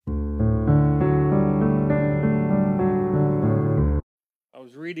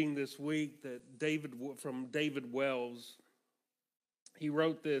was reading this week that from David Wells, he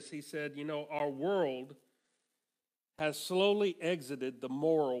wrote this. He said, our world has slowly exited the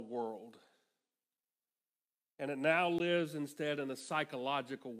moral world, and it now lives instead in a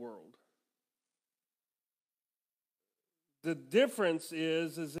psychological world. The difference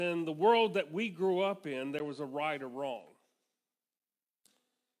is in the world that we grew up in, there was a right or wrong.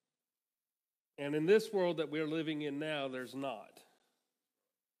 And in this world that we're living in now, there's not.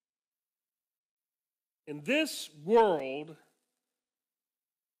 In this world,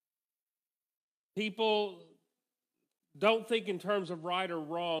 people don't think in terms of right or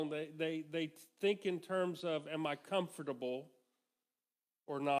wrong. They think in terms of, am I comfortable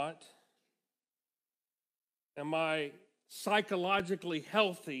or not? Am I psychologically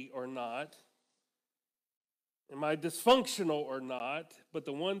healthy or not? Am I dysfunctional or not? But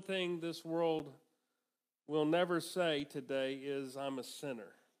the one thing this world will never say today is, I'm a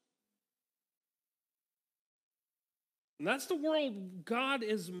sinner. And that's the world God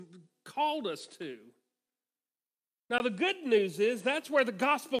has called us to. Now, the good news is that's where the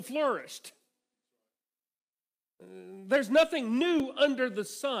gospel flourished. There's nothing new under the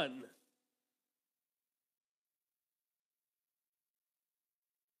sun.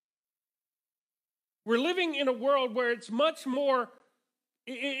 We're living in a world where it's much more,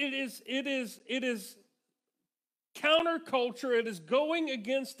 it is counterculture. It is going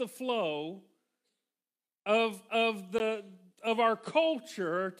against the flow of our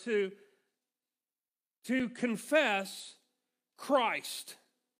culture to confess Christ.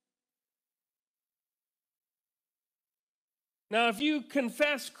 Now, if you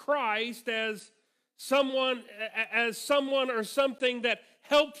confess Christ as someone or something that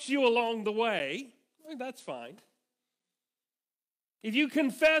helps you along the way, that's fine. If you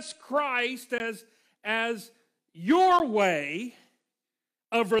confess Christ as your way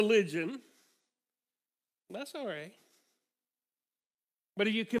of religion, that's all right. But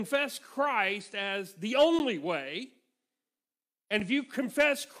if you confess Christ as the only way, and if you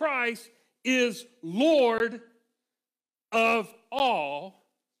confess Christ is Lord of all,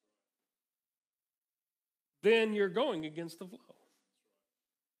 then you're going against the flow.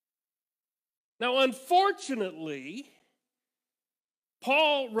 Now, unfortunately,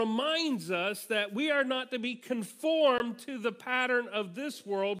 Paul reminds us that we are not to be conformed to the pattern of this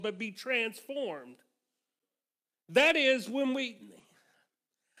world, but be transformed. That is when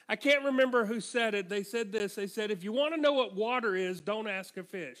I can't remember who said it. They said this. They said, if you want to know what water is, don't ask a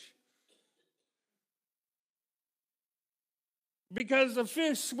fish. Because a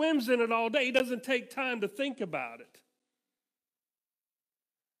fish swims in it all day. He doesn't take time to think about it.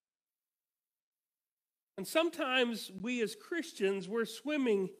 And sometimes we as Christians, we're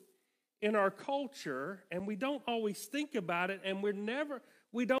swimming in our culture and we don't always think about it, and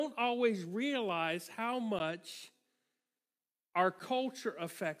we don't always realize how much our culture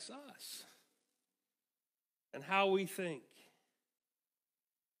affects us and how we think.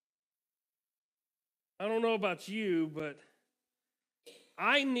 I don't know about you, but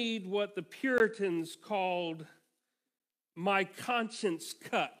I need what the Puritans called my conscience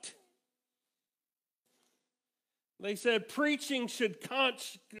cut. They said preaching should cut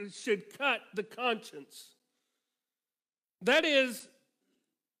the conscience. That is,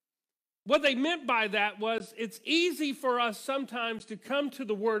 what they meant by that was it's easy for us sometimes to come to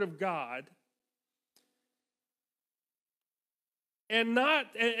the Word of God and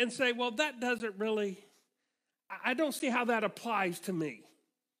say, well, that doesn't really, I don't see how that applies to me.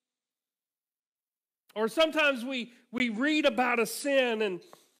 Or sometimes we read about a sin and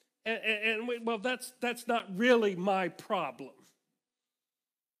well, that's not really my problem.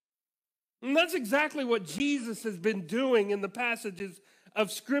 And that's exactly what Jesus has been doing in the passages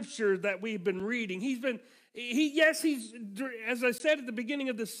of Scripture that we've been reading. He's as I said at the beginning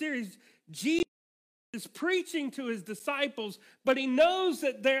of this series, Jesus is preaching to his disciples, but he knows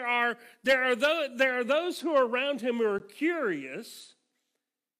that there are those who are around him who are curious,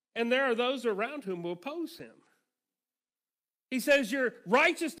 and there are those around whom will oppose him. He says your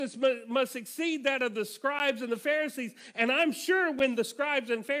righteousness must exceed that of the scribes and the Pharisees. And I'm sure when the scribes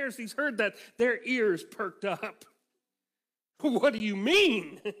and Pharisees heard that, their ears perked up. What do you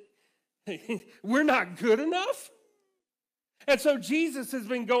mean? We're not good enough? And so Jesus has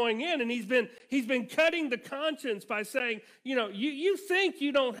been going in and he's been cutting the conscience by saying, you think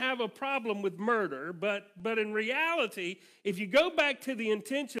you don't have a problem with murder, but in reality, if you go back to the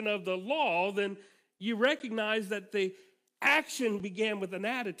intention of the law, then you recognize that the action began with an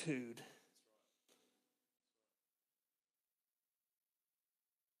attitude.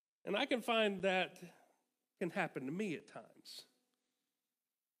 And I can find that can happen to me at times.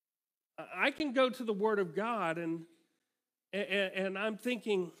 I can go to the Word of God and I'm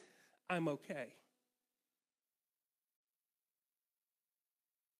thinking I'm okay.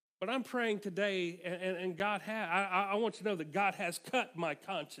 But I'm praying today, and God has, I want you to know that God has cut my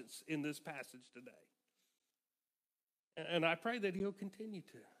conscience in this passage today. And I pray that he'll continue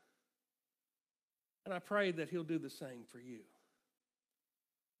to. And I pray that he'll do the same for you.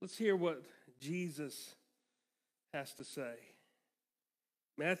 Let's hear what Jesus has to say.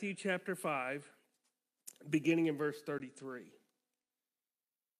 Matthew chapter 5, beginning in verse 33.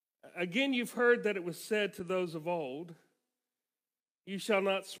 Again, you've heard that it was said to those of old, you shall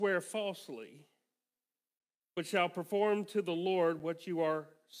not swear falsely, but shall perform to the Lord what you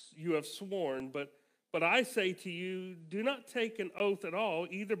have sworn. But I say to you, do not take an oath at all,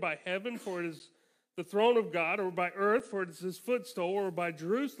 either by heaven, for it is the throne of God, or by earth, for it is his footstool, or by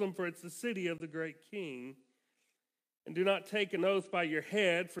Jerusalem, for it's the city of the great king. And do not take an oath by your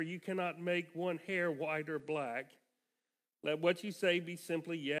head, for you cannot make one hair white or black. Let what you say be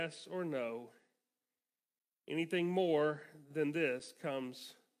simply yes or no. Anything more than this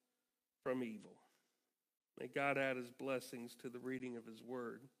comes from evil. May God add his blessings to the reading of his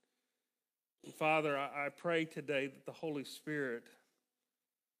word. And Father, I pray today that the Holy Spirit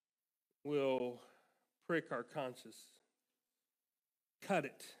will prick our conscience, cut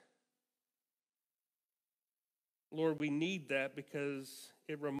it. Lord, we need that because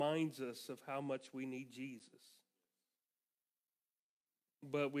it reminds us of how much we need Jesus.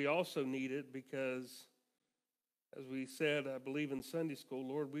 But we also need it because, as we said, I believe in Sunday school,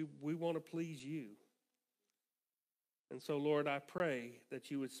 Lord, we want to please you. And so, Lord, I pray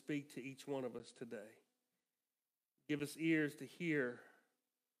that you would speak to each one of us today. Give us ears to hear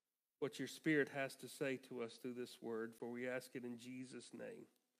what your Spirit has to say to us through this word, for we ask it in Jesus' name.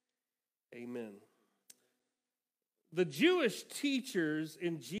 Amen. The Jewish teachers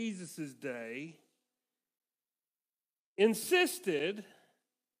in Jesus' day insisted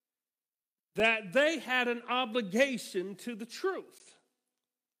that they had an obligation to the truth.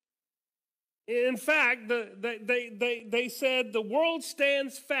 In fact, they said the world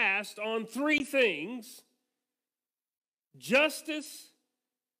stands fast on three things: justice,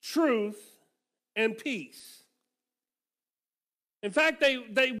 truth, and peace. In fact,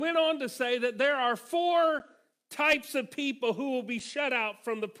 they went on to say that there are four types of people who will be shut out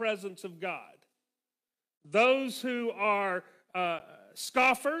from the presence of God. Those who are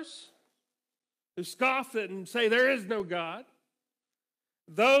scoffers, who scoff and say there is no God.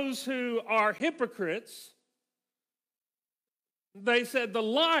 Those who are hypocrites, they said the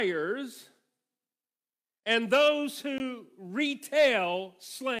liars, and those who retail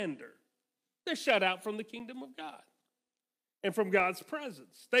slander. They're shut out from the kingdom of God and from God's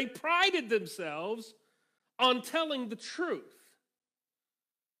presence. They prided themselves on telling the truth.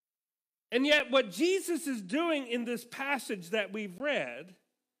 And yet what Jesus is doing in this passage that we've read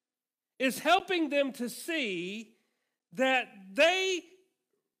is helping them to see that they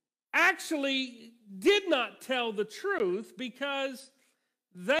actually did not tell the truth, because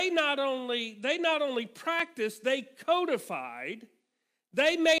they not only practiced, they codified,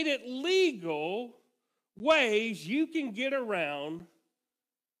 they made it legal ways you can get around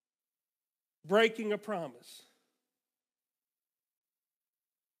breaking a promise.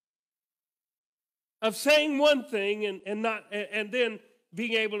 Of saying one thing and then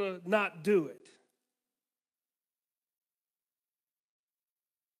being able to not do it.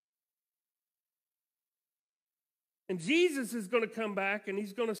 And Jesus is going to come back and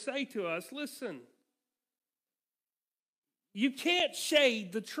he's going to say to us, listen, you can't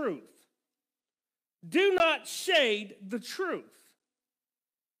shade the truth. Do not shade the truth.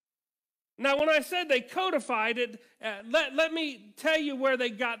 Now, when I said they codified it, let me tell you where they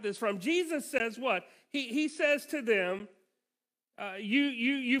got this from. Jesus says what? He says to them,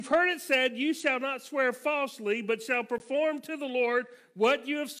 you've heard it said, you shall not swear falsely, but shall perform to the Lord what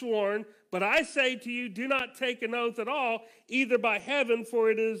you have sworn. But I say to you, do not take an oath at all, either by heaven,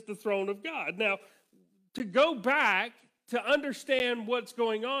 for it is the throne of God. Now, to go back to understand what's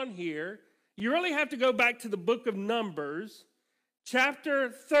going on here, you really have to go back to the book of Numbers, chapter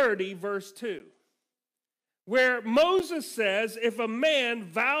 30, verse 2, where Moses says, if a man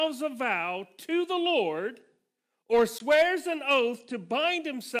vows a vow to the Lord or swears an oath to bind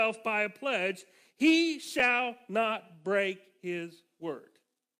himself by a pledge, he shall not break his word.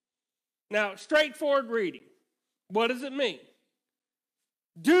 Now, straightforward reading. What does it mean?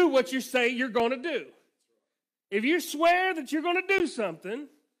 Do what you say you're going to do. If you swear that you're going to do something,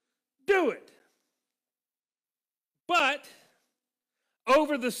 do it. But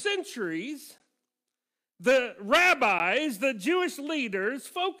over the centuries, the rabbis, the Jewish leaders,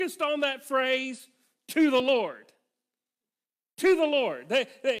 focused on that phrase, to the Lord. To the Lord.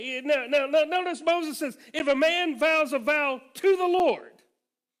 Now, notice Moses says, if a man vows a vow to the Lord,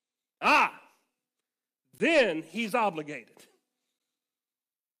 then he's obligated.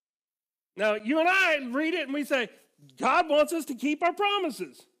 Now, you and I read it and we say, God wants us to keep our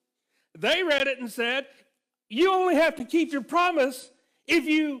promises. They read it and said, you only have to keep your promise if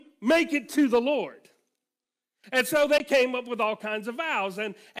you make it to the Lord. And so they came up with all kinds of vows.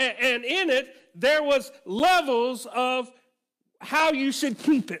 And in it, there was levels of how you should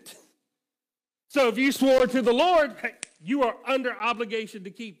keep it. So if you swore to the Lord, you are under obligation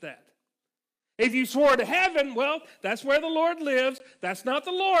to keep that. If you swore to heaven, well, that's where the Lord lives. That's not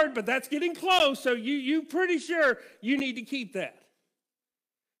the Lord, but that's getting close. So you're pretty sure you need to keep that.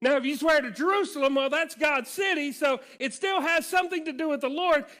 Now, if you swear to Jerusalem, well, that's God's city, so it still has something to do with the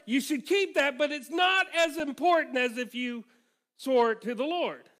Lord. You should keep that, but it's not as important as if you swore to the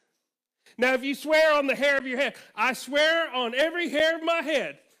Lord. Now, if you swear on the hair of your head, I swear on every hair of my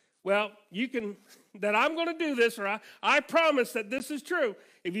head, well, you can, that I'm going to do this, or I promise that this is true.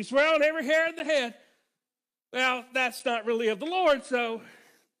 If you swear on every hair of the head, well, that's not really of the Lord, so,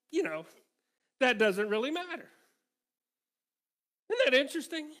 that doesn't really matter. Isn't that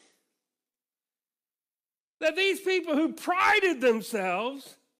interesting? That these people who prided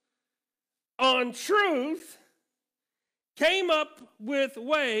themselves on truth came up with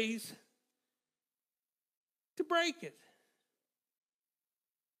ways to break it.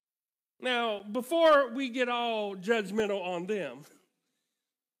 Now, before we get all judgmental on them,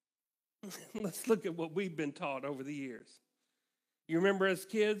 let's look at what we've been taught over the years. You remember as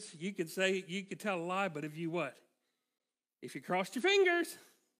kids, you could tell a lie, but if you what? If you crossed your fingers,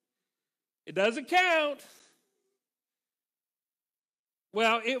 it doesn't count.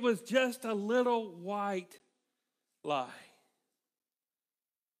 Well, it was just a little white lie.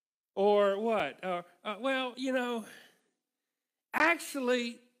 Or what?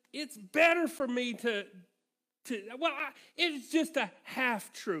 Actually, it's better for me it's just a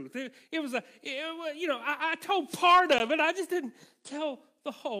half truth. I told part of it. I just didn't tell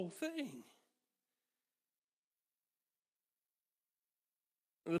the whole thing.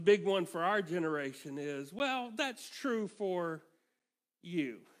 The big one for our generation is, well, that's true for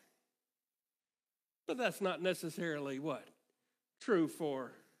you. But that's not necessarily what? True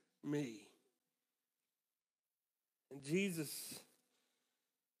for me. And Jesus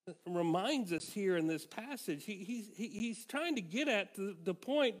reminds us here in this passage, he's trying to get at the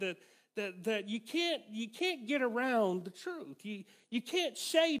point that you can't get around the truth. You can't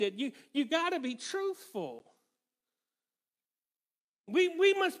shade it. You got to be truthful.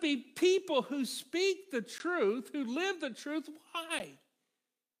 We must be people who speak the truth, who live the truth. Why?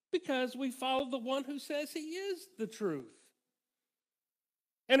 Because we follow the one who says he is the truth.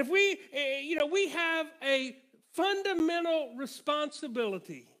 And if we have a fundamental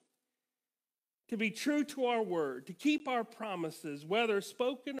responsibility to be true to our word, to keep our promises, whether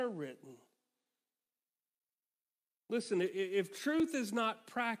spoken or written. Listen, if truth is not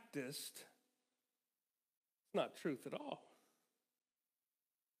practiced, it's not truth at all.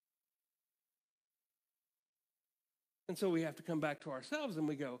 And so we have to come back to ourselves and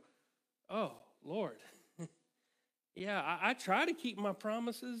we go, oh, Lord, yeah, I try to keep my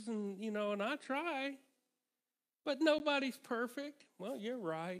promises and I try, but nobody's perfect. Well, you're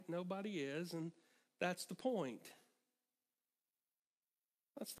right, nobody is, and that's the point.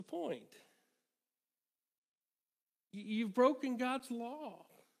 That's the point. You've broken God's law.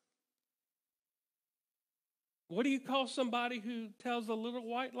 What do you call somebody who tells a little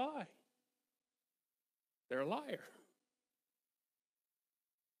white lie? They're a liar.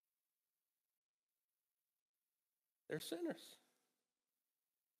 They're sinners.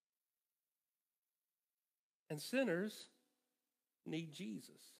 And sinners need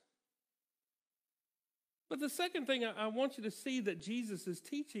Jesus. But the second thing I want you to see that Jesus is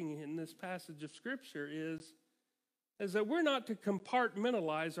teaching in this passage of Scripture is that we're not to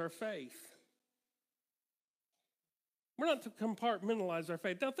compartmentalize our faith. We're not to compartmentalize our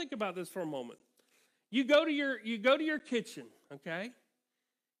faith. Now think about this for a moment. You go to your kitchen, okay?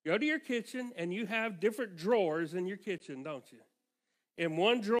 Go to your kitchen and you have different drawers in your kitchen, don't you? In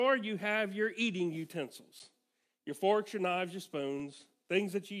one drawer, you have your eating utensils, your forks, your knives, your spoons,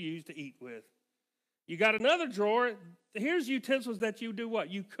 things that you use to eat with. You got another drawer, here's utensils that you do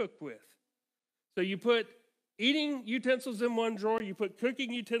what? You cook with. So you put eating utensils in one drawer, you put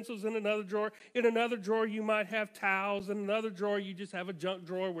cooking utensils in another drawer. In another drawer, you might have towels. In another drawer, you just have a junk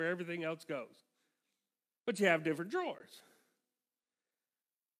drawer where everything else goes. But you have different drawers.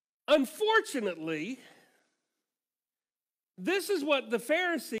 Unfortunately, This is what the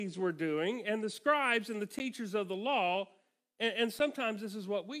Pharisees were doing, and the scribes and the teachers of the law, and sometimes this is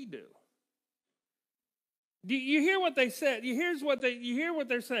what we do. Do you hear what they said? You hear what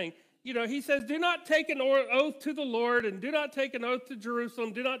they're saying. You know, he says, do not take an oath to the Lord, and do not take an oath to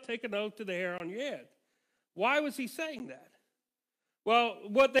Jerusalem, do not take an oath to the hair on your head. Why was he saying that? Well,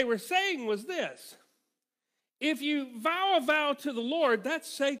 what they were saying was this. If you vow a vow to the Lord,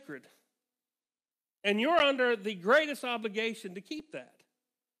 that's sacred. And you're under the greatest obligation to keep that.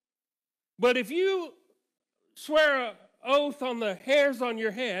 But if you swear an oath on the hairs on your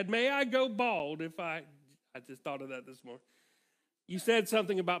head, may I go bald if I just thought of that this morning. You said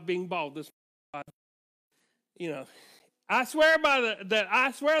something about being bald this morning. You know, I swear that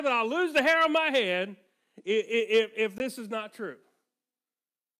I'll lose the hair on my head if this is not true.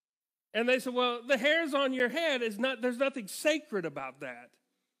 And they said, well, the hairs on your head there's nothing sacred about that.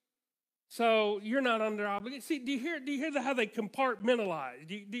 So you're not under obligation. See, do you hear how they compartmentalize?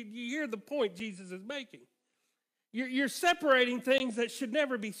 Do you hear the point Jesus is making? You're separating things that should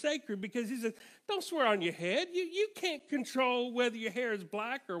never be sacred, because he says, don't swear on your head. You can't control whether your hair is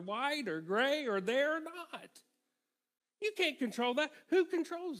black or white or gray or there or not. You can't control that. Who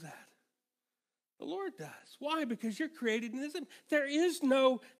controls that? The Lord does. Why? Because you're created in His image. There is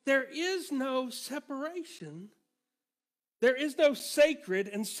no separation. There is no sacred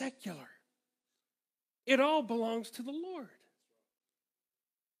and secular. It all belongs to the Lord.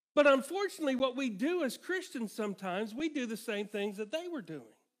 But unfortunately, what we do as Christians sometimes, we do the same things that they were doing.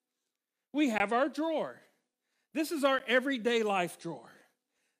 We have our drawer. This is our everyday life drawer.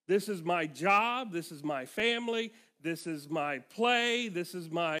 This is my job. This is my family. This is my play. This is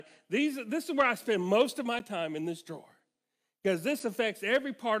where I spend most of my time, in this drawer, because this affects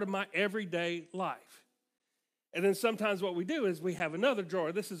every part of my everyday life. And then sometimes what we do is we have another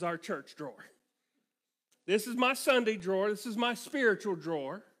drawer. This is our church drawer. This is my Sunday drawer. This is my spiritual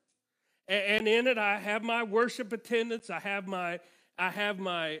drawer. And in it, I have my worship attendance. I have my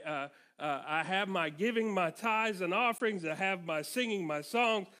giving my tithes and offerings. I have my singing my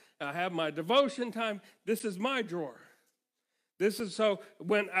songs. I have my devotion time. This is my drawer. So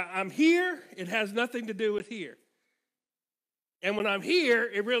when I'm here, it has nothing to do with here. And when I'm here,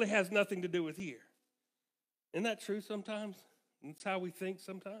 it really has nothing to do with here. Isn't that true sometimes? That's how we think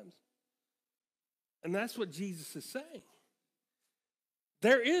sometimes. And that's what Jesus is saying.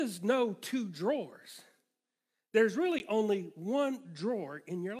 There is no two drawers. There's really only one drawer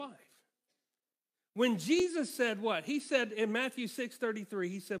in your life. When Jesus said what? He said in Matthew 6:33,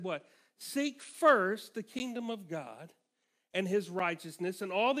 he said what? Seek first the kingdom of God and His righteousness,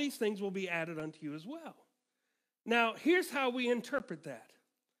 and all these things will be added unto you as well. Now, here's how we interpret that.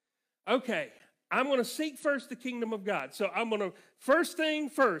 Okay, I'm going to seek first the kingdom of God. So I'm going to, first thing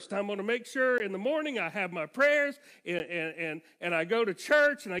first, I'm going to make sure in the morning I have my prayers and I go to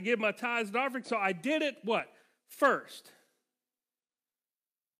church and I give my tithes and offerings. So I did it, what? First.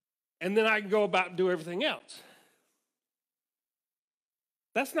 And then I can go about and do everything else.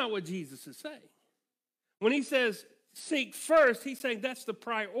 That's not what Jesus is saying. When he says seek first, he's saying that's the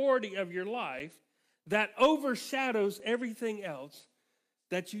priority of your life that overshadows everything else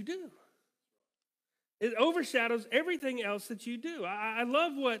that you do. It overshadows everything else that you do. I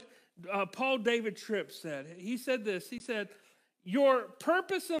love what Paul David Tripp said. He said this. He said, your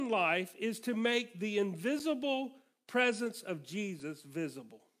purpose in life is to make the invisible presence of Jesus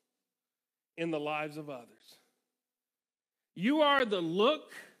visible in the lives of others. You are the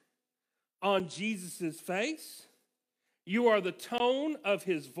look on Jesus' face. You are the tone of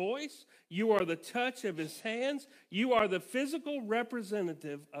His voice. You are the touch of His hands. You are the physical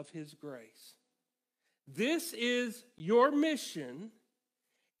representative of His grace. This is your mission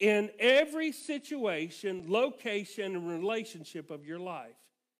in every situation, location, and relationship of your life,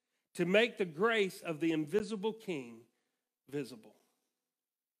 to make the grace of the invisible King visible.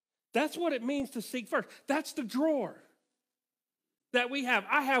 That's what it means to seek first. That's the drawer that we have.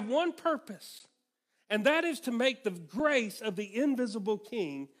 I have one purpose, and that is to make the grace of the invisible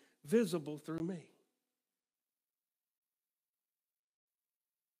King visible through me.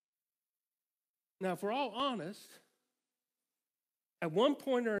 Now, if we're all honest, at one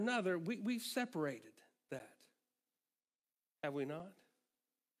point or another, we've separated that. Have we not?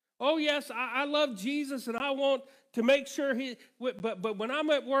 Oh, yes, I love Jesus, and I want to make sure but when I'm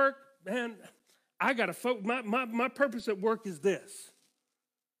at work, man, I got to focus. My purpose at work is this.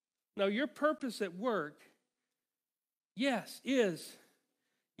 No, your purpose at work, yes, is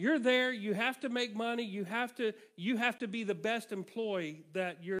you're there, you have to make money, you have to be the best employee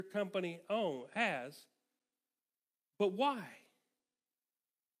that your company has. But why?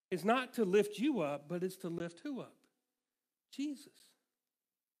 It's not to lift you up, but it's to lift who up? Jesus.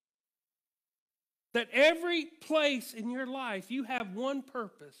 That every place in your life you have one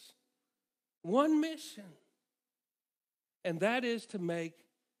purpose, one mission, and that is to make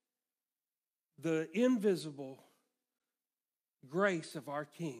the invisible grace of our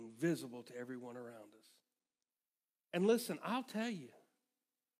King visible to everyone around us. And listen, I'll tell you,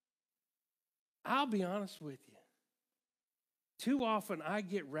 I'll be honest with you. Too often I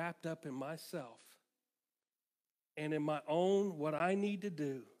get wrapped up in myself and in my own, what I need to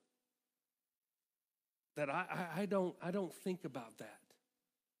do, that I don't think about that.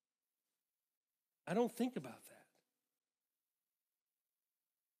 I don't think about that.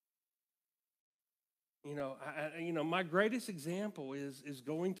 My greatest example is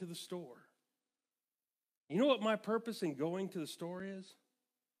going to the store. You know what my purpose in going to the store is?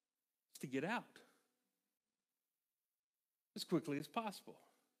 It's to get out as quickly as possible.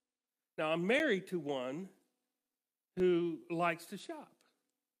 Now, I'm married to one who likes to shop.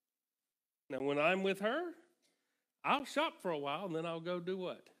 Now, when I'm with her, I'll shop for a while, and then I'll go do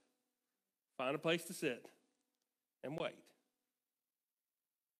what? Find a place to sit and wait.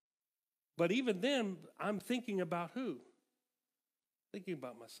 But even then, I'm thinking about who? Thinking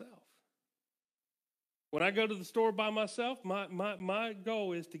about myself. When I go to the store by myself, my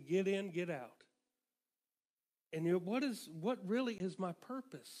goal is to get in, get out. And what really is my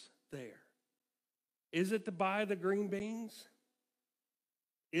purpose there? Is it to buy the green beans?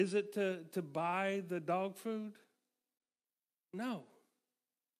 Is it to buy the dog food? No.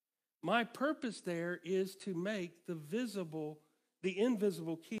 My purpose there is to make the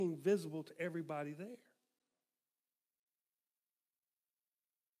invisible King visible to everybody there.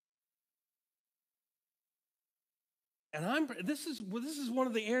 And this is one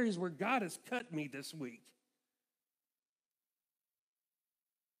of the areas where God has cut me this week.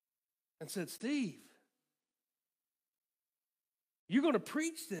 And said, Steve, you're going to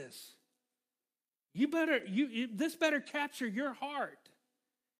preach this. This better capture your heart.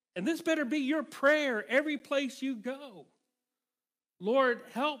 And this better be your prayer every place you go. Lord,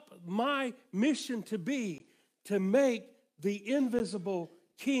 help my mission to be to make the invisible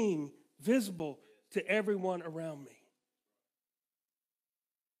King visible to everyone around me.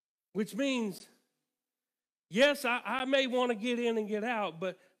 Which means, yes, I may want to get in and get out,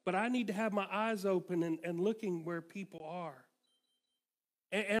 but I need to have my eyes open and looking where people are.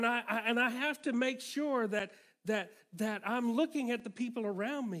 And I have to make sure that I'm looking at the people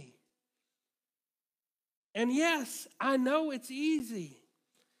around me. And yes, I know it's easy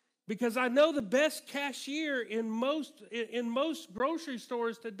because I know the best cashier in most grocery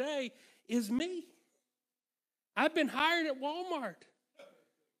stores today is me. I've been hired at Walmart,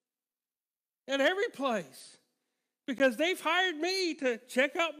 at every place, because they've hired me to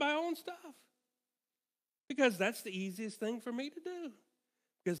check out my own stuff. Because that's the easiest thing for me to do.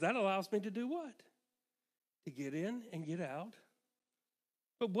 Because that allows me to do what? To get in and get out.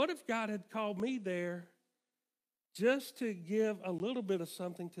 But what if God had called me there just to give a little bit of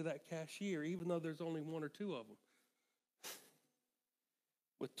something to that cashier, even though there's only one or two of them,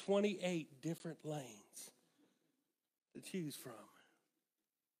 with 28 different lanes to choose from?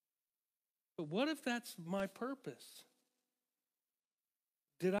 But what if that's my purpose?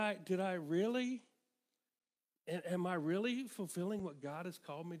 Did I really, am I really fulfilling what God has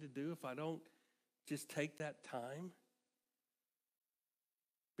called me to do if I don't just take that time?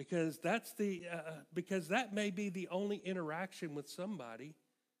 Because because that may be the only interaction with somebody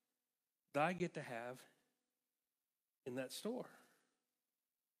that I get to have in that store.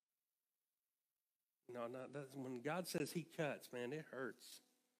 No, that's when God says he cuts, man, it hurts.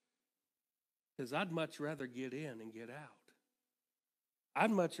 Because I'd much rather get in and get out.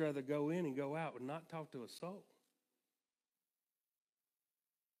 I'd much rather go in and go out and not talk to a soul.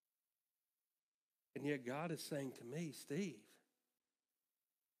 And yet God is saying to me, Steve,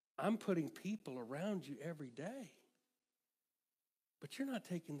 I'm putting people around you every day, but you're not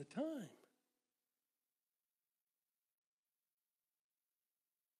taking the time.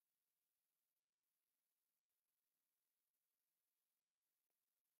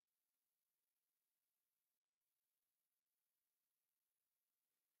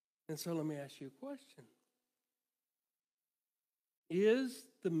 And so let me ask you a question. Is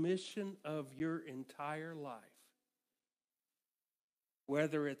the mission of your entire life,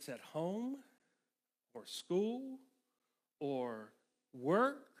 whether it's at home or school or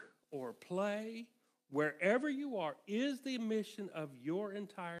work or play, wherever you are, is the mission of your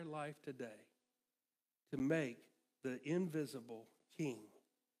entire life today to make the invisible King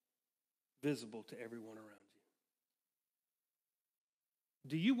visible to everyone around you?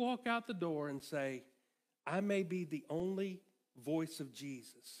 Do you walk out the door and say, I may be the only voice of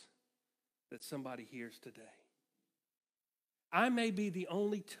Jesus that somebody hears today. I may be the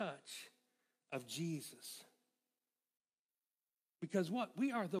only touch of Jesus. Because what?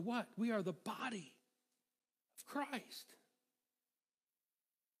 We are the what? We are the body of Christ.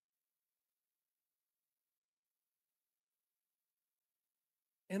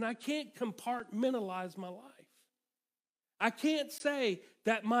 And I can't compartmentalize my life. I can't say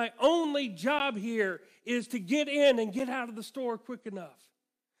that my only job here is to get in and get out of the store quick enough.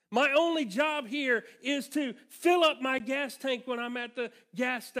 My only job here is to fill up my gas tank when I'm at the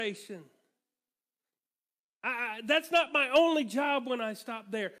gas station. That's not my only job when I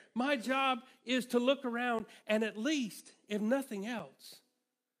stop there. My job is to look around and at least, if nothing else,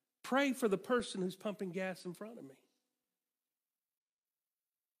 pray for the person who's pumping gas in front of me.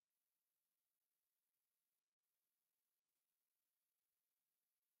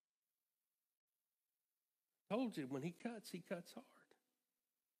 I told you, when he cuts hard.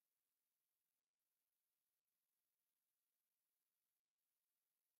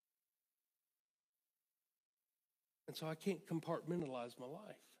 And so I can't compartmentalize my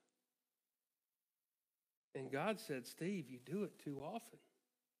life. And God said, Steve, you do it too often.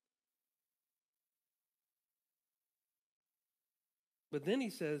 But then he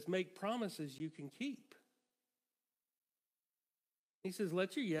says, make promises you can keep. He says,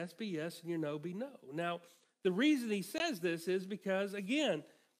 let your yes be yes and your no be no. Now, the reason he says this is because, again,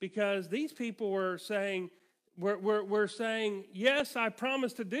 because these people were saying, we're saying, yes, I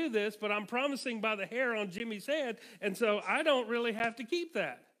promise to do this, but I'm promising by the hair on Jimmy's head, and so I don't really have to keep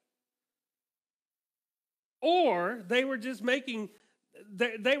that. Or they were just making,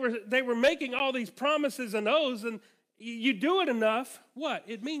 they were making all these promises and oaths, and you do it enough, what?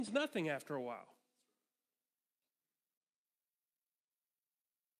 It means nothing after a while.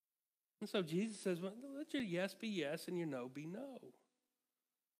 And so Jesus says, well, let your yes be yes and your no be no.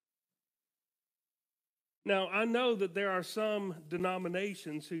 Now, I know that there are some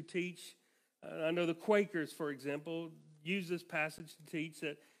denominations who teach, I know the Quakers, for example, use this passage to teach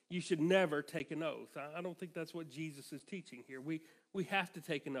that you should never take an oath. I don't think that's what Jesus is teaching here. We have to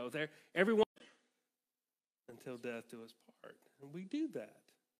take an oath. Everyone, until death do us part. And we do that.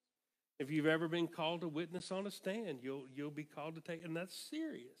 If you've ever been called to witness on a stand, you'll be called to take, and that's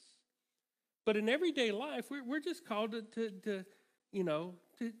serious. But in everyday life, we're just called to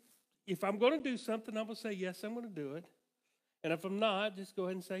if I'm going to do something, I'm going to say, yes, I'm going to do it. And if I'm not, just go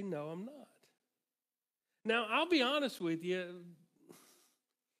ahead and say, no, I'm not. Now, I'll be honest with you.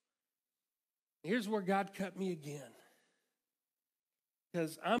 Here's where God cut me again.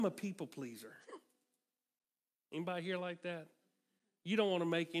 Because I'm a people pleaser. Anybody here like that? You don't want to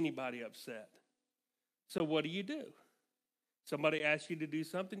make anybody upset. So what do? Somebody asks you to do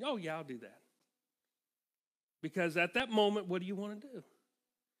something. Oh, yeah, I'll do that. Because at that moment, what do you want to do?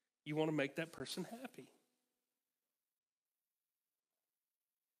 You want to make that person happy.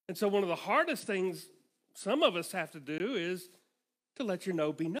 And so one of the hardest things some of us have to do is to let your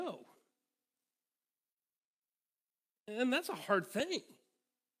no be no. And that's a hard thing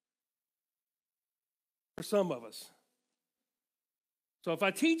for some of us. So if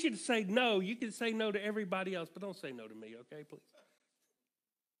I teach you to say no, you can say no to everybody else, but don't say no to me, okay, please?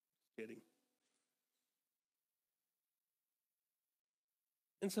 Kidding.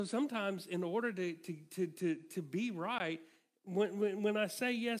 And so sometimes in order to be right, when I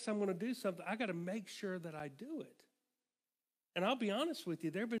say yes, I'm going to do something, I got to make sure that I do it. And I'll be honest with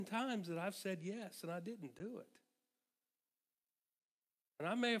you, there have been times that I've said yes and I didn't do it. And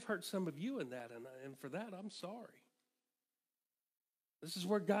I may have hurt some of you in that, and for that, I'm sorry. This is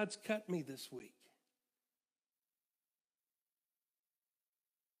where God's cut me this week.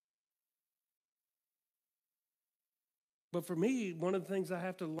 But for me, one of the things I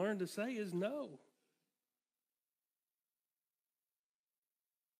have to learn to say is no.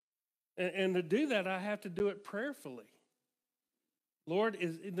 And to do that, I have to do it prayerfully. Lord,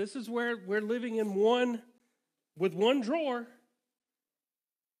 this is where we're living with one drawer.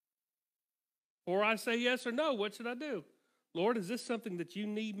 Or I say yes or no, what should I do? Lord, is this something that you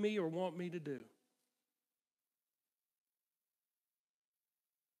need me or want me to do?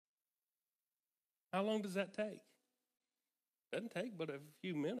 How long does that take? Doesn't take but a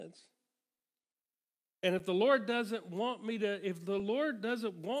few minutes. And if the Lord doesn't want me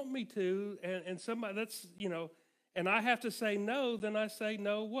to, and somebody that's, and I have to say no, then I say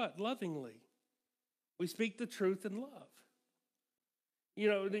no what? Lovingly. We speak the truth in love.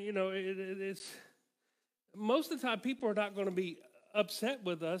 It's most of the time people are not going to be upset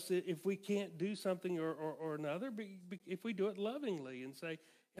with us if we can't do something or another, but if we do it lovingly and say,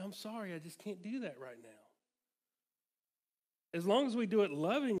 I'm sorry, I just can't do that right now. As long as we do it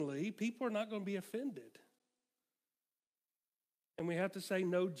lovingly, people are not going to be offended. And we have to say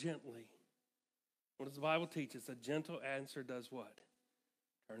no gently. What does the Bible teach us? A gentle answer does what?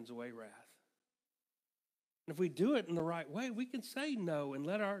 Turns away wrath. And if we do it in the right way, we can say no and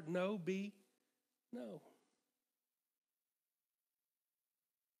let our no be no.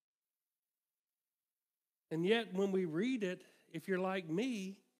 And yet, when we read it, if you're like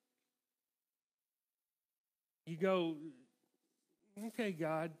me, you go, okay,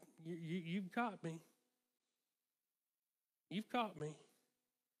 God, you've caught me. You've caught me.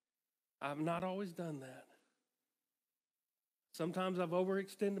 I've not always done that. Sometimes I've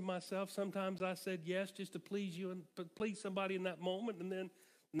overextended myself. Sometimes I said yes just to please you and please somebody in that moment, and then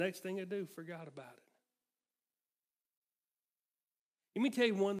the next thing I do, forgot about it. Let me tell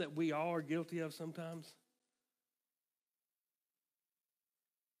you one that we all are guilty of sometimes.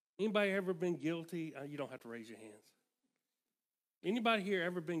 Anybody ever been guilty? You don't have to raise your hands. Anybody here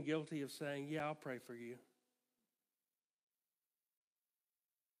ever been guilty of saying, yeah, I'll pray for you?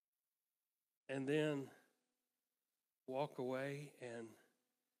 And then walk away,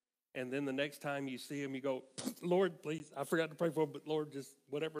 and then the next time you see him, you go, Lord, please, I forgot to pray for him, but Lord, just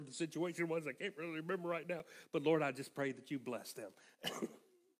whatever the situation was, I can't really remember right now, but Lord, I just pray that you bless them.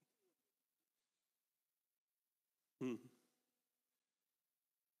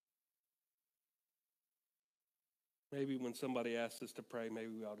 Maybe when somebody asks us to pray, maybe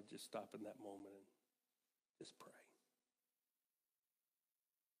we ought to just stop in that moment and just pray.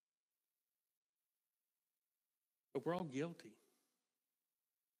 But we're all guilty.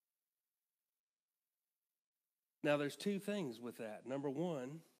 Now, there's two things with that. Number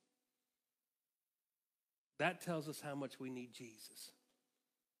one, that tells us how much we need Jesus.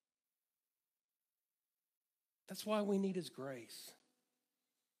 That's why we need his grace.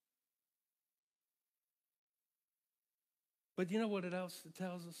 But you know what else it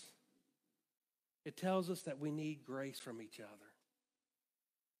tells us? It tells us that we need grace from each other.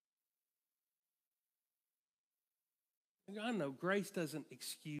 I know grace doesn't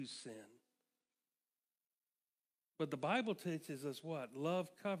excuse sin. But the Bible teaches us what? Love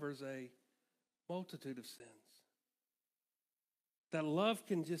covers a multitude of sins. That love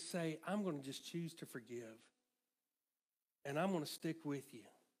can just say, I'm going to just choose to forgive. And I'm going to stick with you,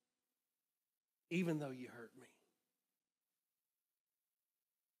 even though you hurt me.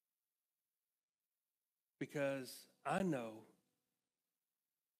 Because I know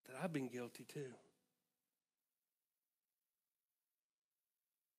that I've been guilty too.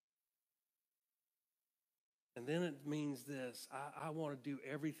 And then it means this, I want to do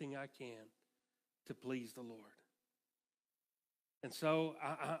everything I can to please the Lord. And so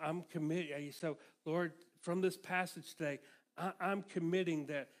I'm committed. So, Lord, from this passage today, I'm committing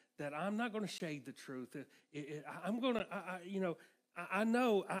that I'm not going to shade the truth. I'm going to, I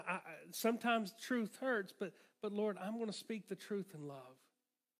know sometimes truth hurts, but Lord, I'm going to speak the truth in love.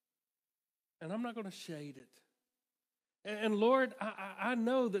 And I'm not going to shade it. And Lord, I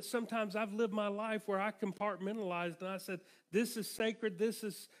know that sometimes I've lived my life where I compartmentalized and I said, this is sacred, this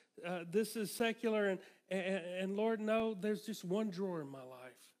is secular, and Lord, no, there's just one drawer in my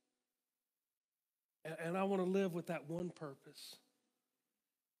life. And I want to live with that one purpose.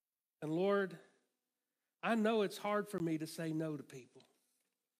 And Lord, I know it's hard for me to say no to people.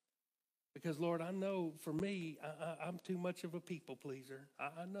 Because Lord, I know for me, I'm too much of a people pleaser.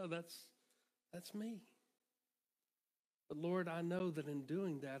 I know that's me. But Lord, I know that in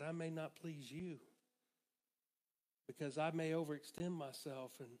doing that, I may not please you because I may overextend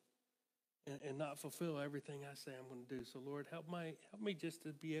myself and not fulfill everything I say I'm going to do. So Lord, help me just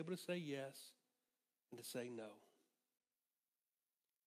to be able to say yes and to say no.